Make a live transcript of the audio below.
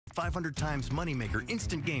500 times Moneymaker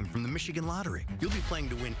instant game from the Michigan Lottery. You'll be playing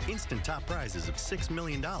to win instant top prizes of $6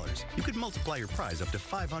 million. You could multiply your prize up to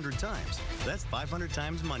 500 times. That's 500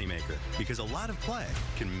 times Moneymaker, because a lot of play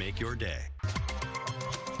can make your day.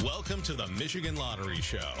 Welcome to the Michigan Lottery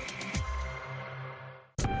Show.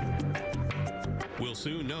 We'll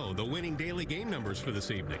soon know the winning daily game numbers for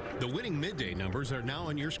this evening. The winning midday numbers are now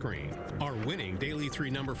on your screen. Our winning daily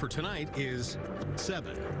 3 number for tonight is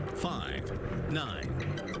 7, 5,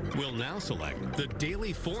 9. We'll now select the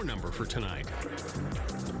daily 4 number for tonight.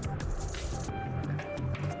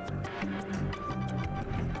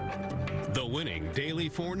 The winning daily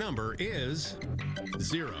 4 number is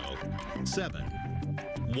 0, 7,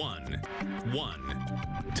 1, 1.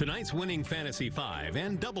 Tonight's winning Fantasy 5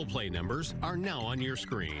 and double play numbers are now on your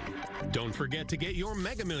screen. Don't forget to get your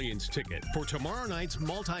Mega Millions ticket for tomorrow night's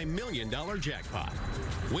multi-million-dollar jackpot.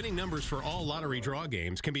 Winning numbers for all lottery draw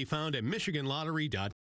games can be found at MichiganLottery.com.